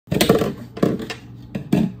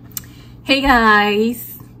Hey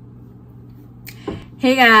guys,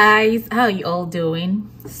 how are you all doing?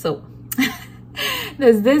 So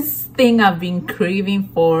there's this thing I've been craving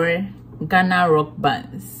for, Ghana rock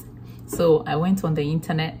buns. So I went on the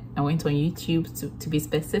internet, I went on YouTube to be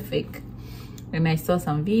specific, and I saw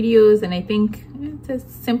some videos, and I think it's a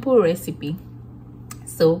simple recipe.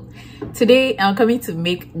 So today I'm coming to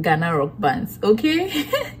make Ghana rock buns. Okay.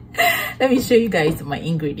 Let me show you guys my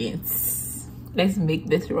ingredients. Let's make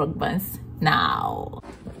this rock buns now.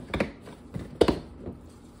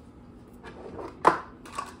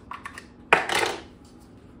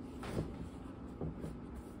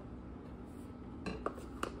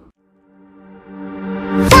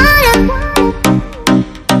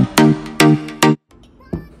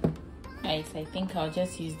 Guys, I think I'll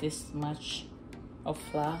just use this much of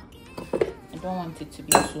flour. I don't want it to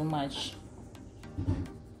be too much.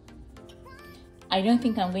 I don't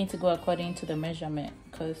think I'm going to go according to the measurement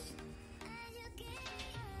because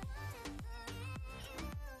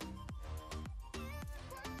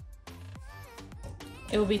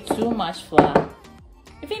it will be too much flour.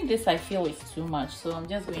 Even this I feel is too much, so I'm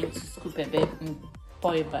just going to scoop a bit and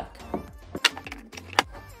pour it back.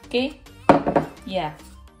 Okay? Yeah,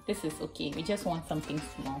 this is okay. We just want something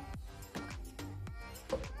small.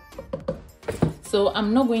 So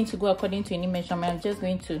I'm not going to go according to any measurement. I'm just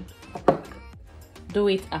going to do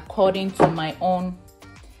it according to my own.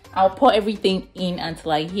 I'll pour everything in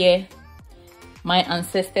until I hear my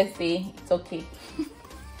ancestors say it's okay.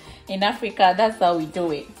 In Africa, that's how we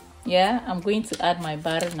do it. Yeah, I'm going to add my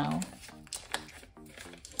butter now.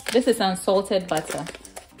 This is unsalted butter.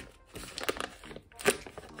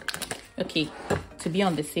 Okay, to be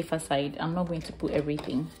on the safer side, I'm not going to put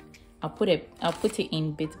everything. I'll put it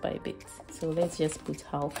in bit by bit. So let's just put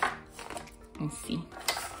half and see.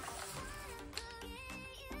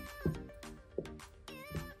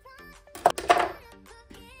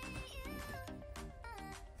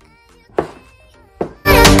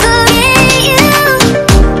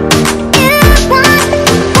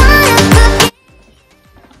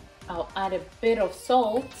 I'll add a bit of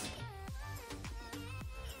salt.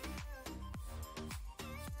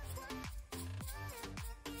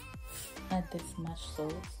 Add this much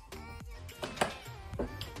salt.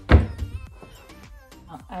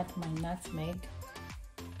 I'll add my nutmeg.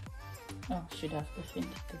 Oh, should have opened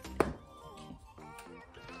it. Okay.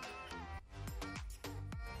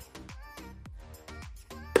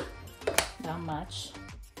 That much.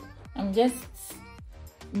 I'm just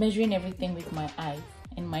measuring everything with my eyes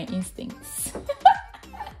and my instincts.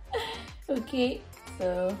 Okay,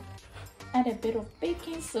 so add a bit of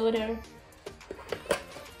baking soda.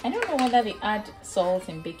 I don't know whether they add salt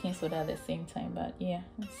and baking soda at the same time, but yeah,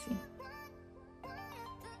 let's see.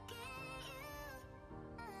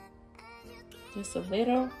 Just a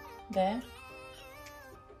little there.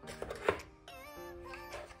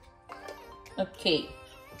 Okay,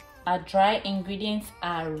 our dry ingredients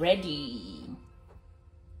are ready.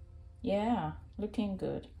 Yeah, looking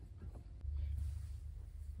good.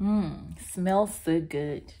 Smells so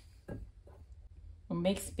good. We'll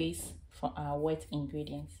make space for our wet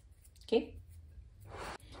ingredients. Okay,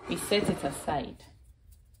 we set it aside.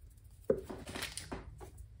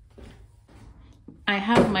 I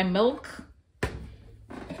have my milk.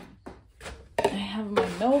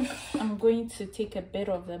 I'm going to take a bit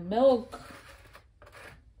of the milk,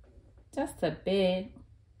 just a bit.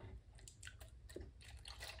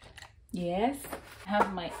 Yes, I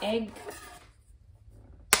have my egg.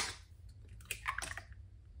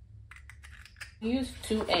 I used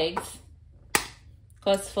 2 eggs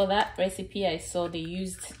because for that recipe I saw they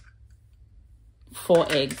used 4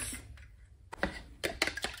 eggs.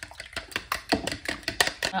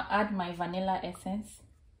 I'll add my vanilla essence.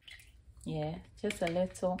 Yeah, just a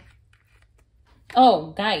little. Oh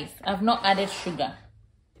guys, I've not added sugar.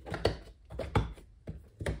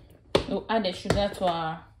 We'll add the sugar to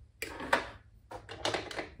our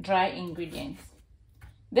dry ingredients.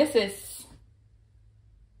 This is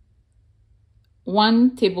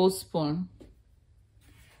 1 tablespoon.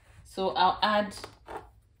 So I'll add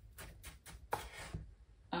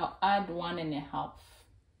 1.5.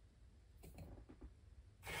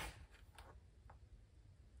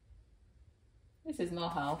 This is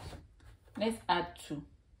not half. Let's add 2.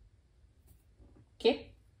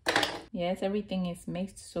 Okay. Yes, everything is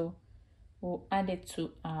mixed, so we'll add it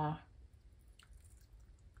to our.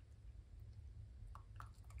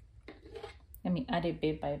 Let me add it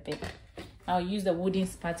bit by bit. I'll use the wooden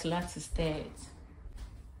spatula to stir it.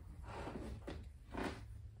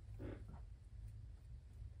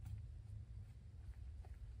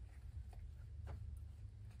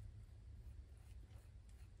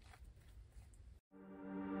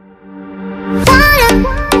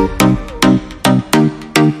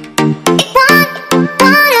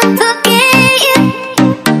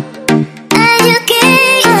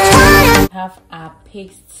 have our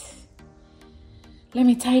paste. Let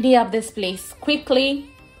me tidy up this place quickly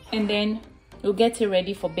and then we'll get it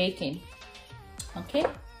ready for baking. Okay.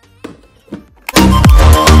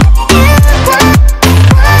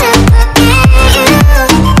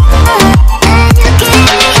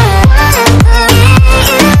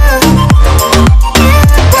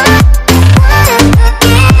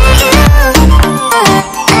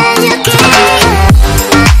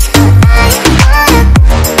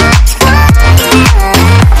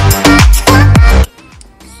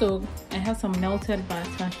 So I have some melted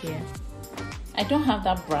butter here. I don't have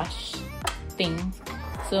that brush thing,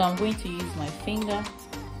 so I'm going to use my finger.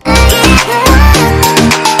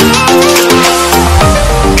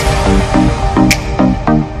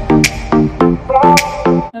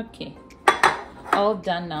 Okay, all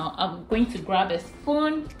done now. I'm going to grab a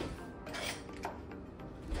spoon,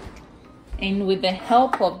 and with the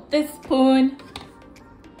help of this spoon,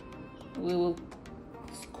 we will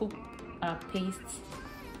scoop our paste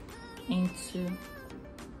into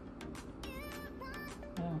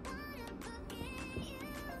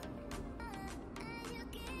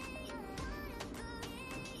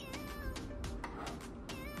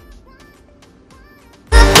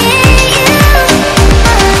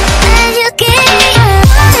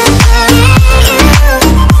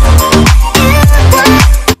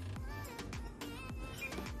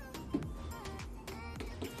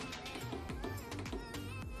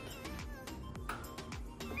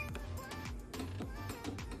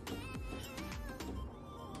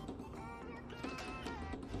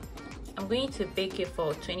I'm going to bake it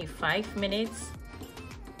for 25 minutes.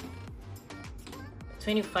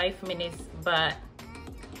 25 minutes, but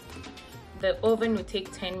the oven will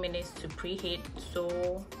take 10 minutes to preheat,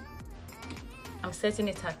 so I'm setting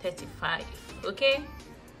it at 35. Okay.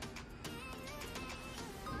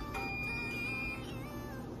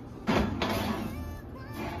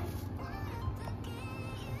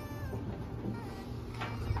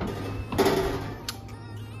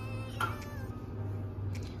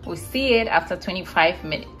 We'll see it after 25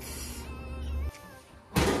 minutes.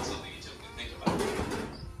 Something you typically think about.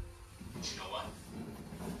 But you know what?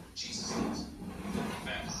 Jesus does. In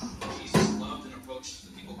fact, Jesus loved and approached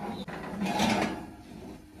the people who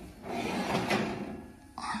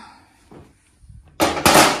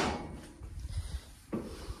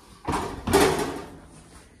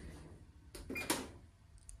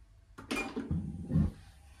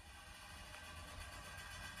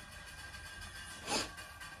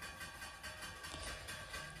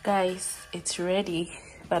Guys, it's ready,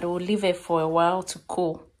 but we'll leave it for a while to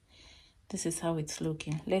cool. This is how it's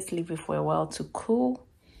looking. Let's leave it for a while to cool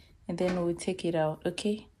and then we'll take it out.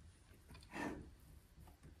 Okay.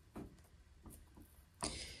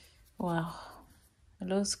 Wow, it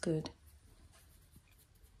looks good.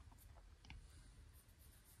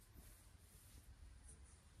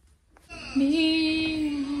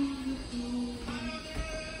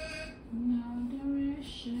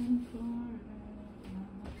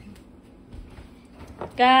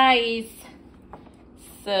 Guys,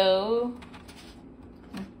 so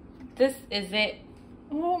this is it.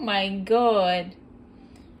 Oh my god,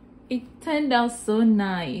 it turned out so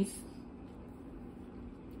nice,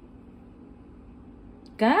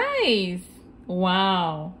 guys.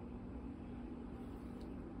 Wow.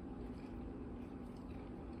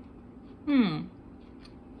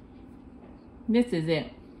 This is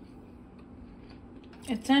it.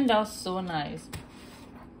 It turned out so nice.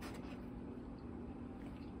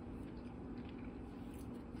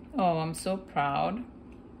 Oh, I'm so proud.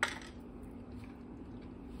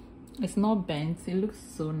 It's not bent. It looks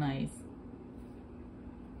so nice.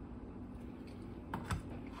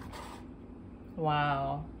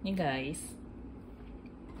 Wow, you guys.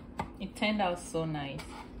 It turned out so nice.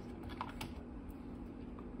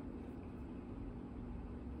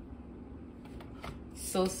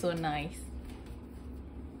 So nice.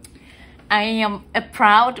 I am a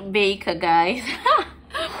proud baker, guys.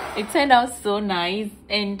 It turned out so nice,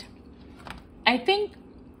 and I think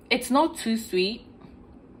it's not too sweet.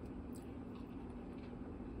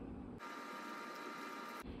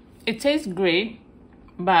 It tastes great,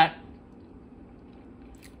 but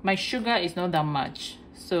my sugar is not that much,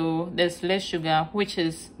 so there's less sugar, which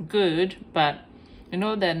is good. But you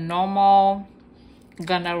know, the normal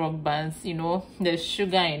Ghana rock buns, you know, there's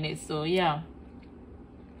sugar in it, so yeah,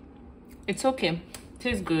 it's okay.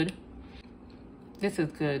 Tastes good. This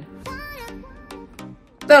is good.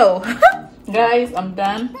 So guys, I'm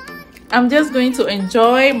done. I'm just going to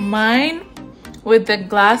enjoy mine with a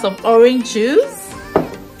glass of orange juice,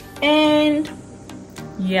 and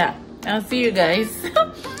yeah, I'll see you guys.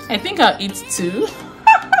 I think I'll eat two.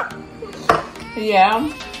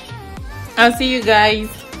 Yeah, I'll see you guys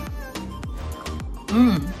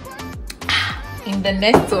in the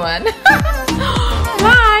next one.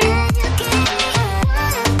 Bye.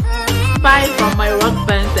 Bye from my rock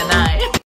bands and